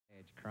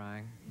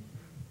crying.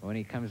 When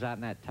he comes out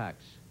in that tux.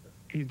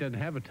 He doesn't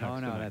have a tux. Oh,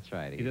 no, tonight. that's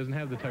right. He doesn't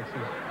have the tux.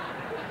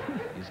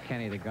 He's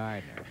Kenny the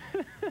gardener.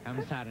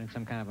 Comes out in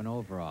some kind of an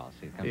overall.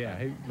 So he comes out.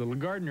 The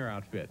gardener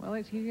outfit. Well,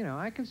 it's, you know,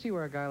 I can see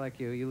where a guy like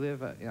you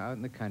live out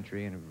in the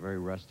country in very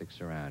rustic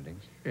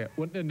surroundings. Yeah,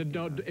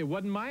 it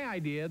wasn't my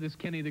idea, this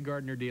Kenny the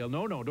gardener deal.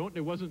 No, don't.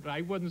 It wasn't.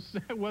 I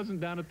wasn't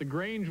down at the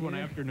Grange one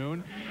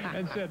afternoon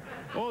and said,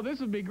 "Oh,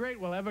 this would be great.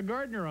 We'll have a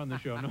gardener on the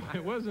show." No,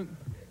 it wasn't.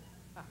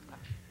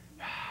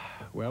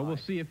 Well, we'll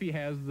see if he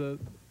has the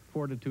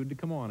fortitude to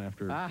come on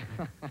after.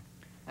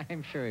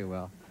 I'm sure he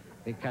will,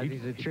 because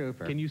he's a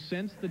trooper. Can you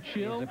sense the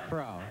chill? He's a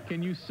pro.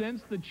 Can you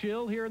sense the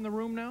chill here in the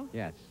room now?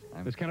 Yes.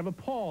 There's kind of a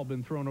pall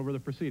been thrown over the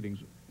proceedings.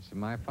 Is it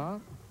my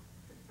fault?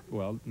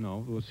 Well,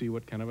 no. We'll see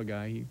what kind of a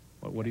guy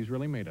what he's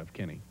really made of,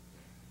 Kenny.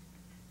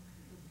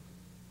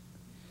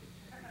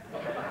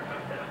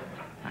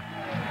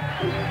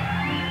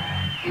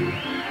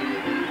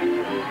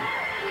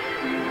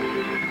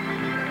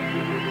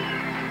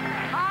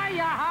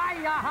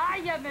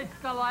 Hiya,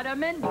 Mr.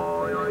 Letterman.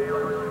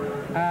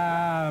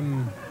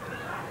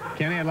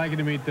 Kenny, I'd like you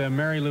to meet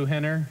Mary Lou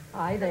Henner.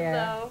 Hi there.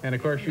 Hello. And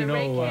of course, you know,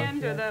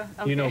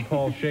 you know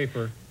Paul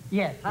Schaefer.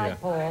 Yes, hi,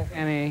 Paul.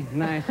 Kenny,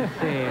 nice to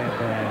see you,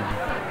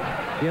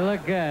 bud. You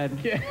look good.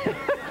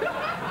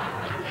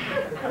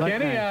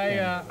 Kenny,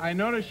 I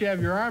noticed you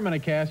have your arm in a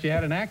cast. You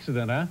had an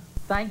accident, huh?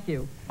 Thank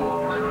you.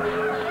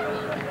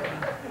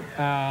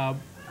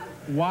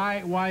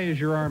 Why is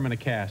your arm in a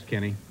cast,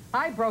 Kenny?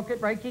 I broke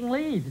it raking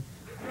leaves.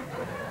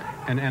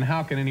 And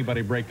how can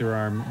anybody break their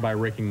arm by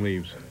raking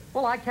leaves?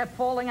 Well, I kept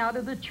falling out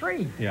of the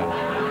tree. Yeah.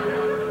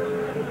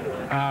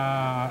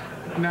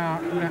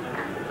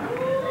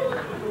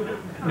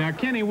 Now,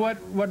 Kenny, what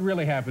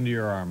really happened to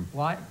your arm?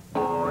 What?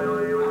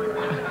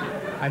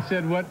 I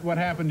said, what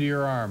happened to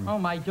your arm? Oh,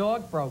 my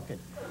dog broke it.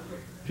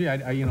 Gee, I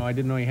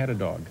didn't know you had a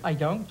dog. I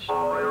don't.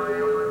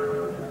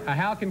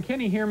 Hal, can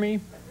Kenny hear me?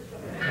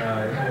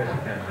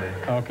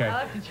 Okay.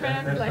 I'll have to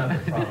translate.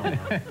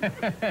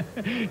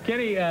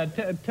 Kenny,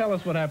 tell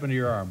us what happened to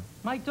your arm.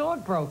 My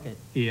dog broke it.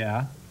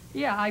 Yeah.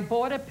 Yeah, I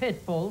bought a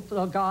pit bull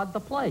to guard the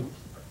place.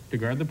 To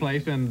guard the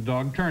place, and the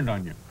dog turned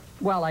on you.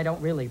 Well, I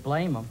don't really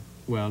blame him.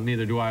 Well,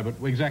 neither do I, but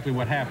exactly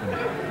what happened?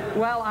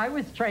 Well, I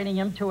was training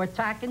him to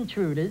attack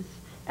intruders,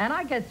 and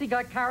I guess he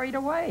got carried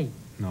away.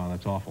 No,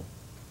 that's awful.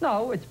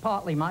 No, it's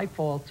partly my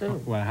fault, too.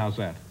 Well, how's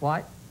that?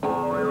 What?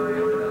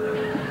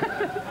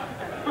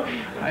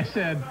 I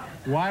said,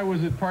 why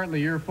was it partly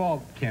your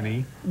fault,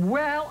 Kenny?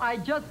 Well, I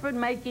just been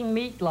making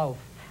meatloaf.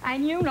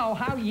 And you know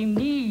how you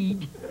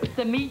knead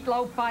the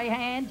meatloaf by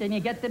hand and you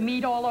get the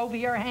meat all over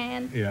your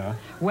hand? Yeah.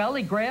 Well,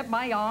 he grabbed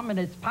my arm in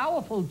his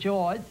powerful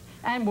jaws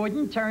and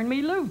wouldn't turn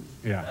me loose.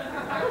 Yeah.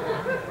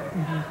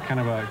 Kind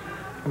of a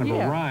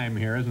rhyme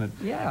here, isn't it?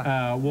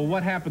 Yeah. Well,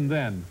 what happened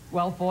then?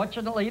 Well,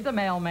 fortunately, the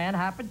mailman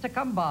happened to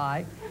come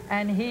by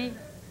and he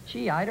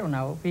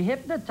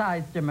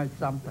hypnotized him or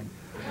something.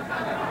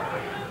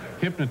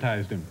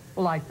 Hypnotized him?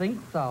 Well, I think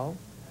so.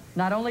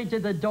 Not only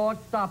did the dog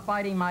stop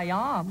biting my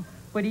arm,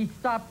 but he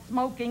stopped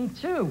smoking,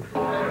 too.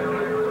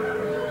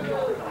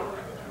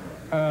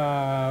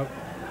 By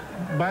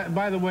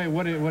the way,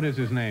 what is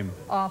his name?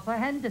 Arthur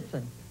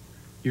Henderson.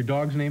 Your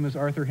dog's name is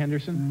Arthur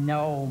Henderson?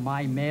 No,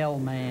 my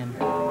mailman.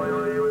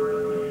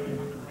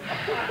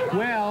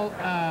 Well,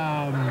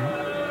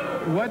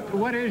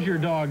 what is your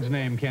dog's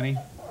name, Kenny?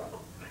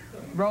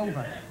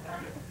 Rover.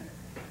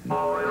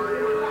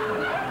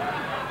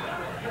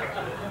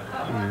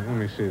 Let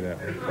me see that.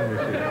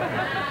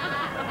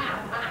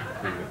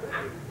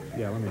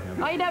 Yeah, let me have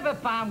it. I never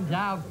found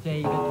out,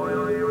 David.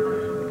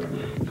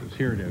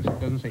 Here it is. It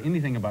doesn't say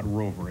anything about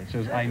Rover. It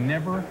says, I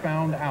never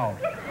found out.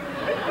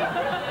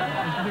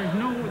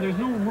 There's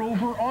no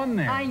Rover on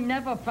there. I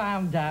never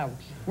found out.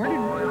 Where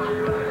did...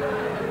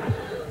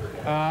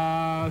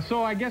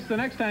 so I guess the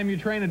next time you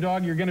train a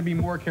dog, you're going to be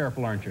more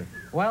careful, aren't you?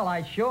 Well,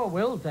 I sure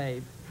will,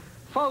 Dave.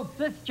 Folks,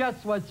 this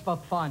just was for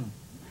fun.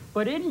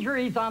 But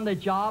injuries on the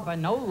job are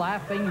no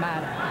laughing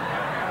matter.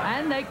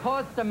 And they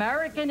cost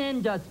American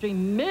industry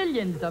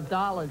millions of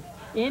dollars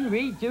in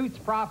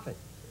reduced profits.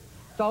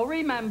 So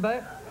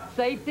remember,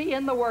 safety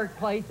in the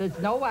workplace is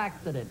no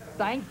accident.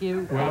 Thank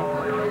you.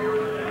 Well,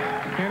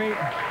 Kenny...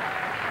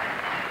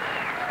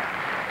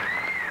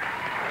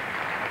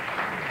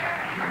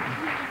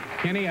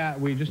 Kenny,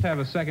 we just have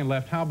a second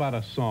left. How about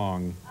a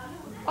song?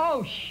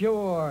 Oh,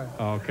 sure.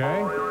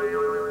 Okay.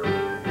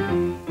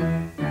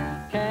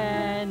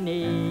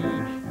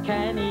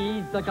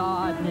 Kenny's the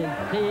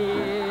gardener's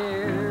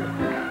here,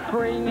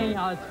 bringing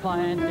us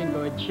plants in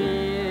good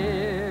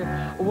cheer.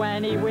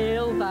 When he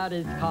wheels out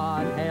his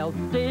cart, he'll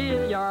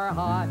steal your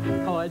heart,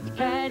 'cause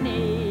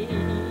Kenny's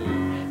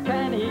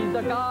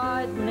the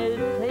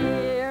gardener's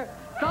here.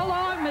 So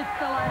long, Mr.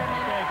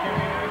 Letterman.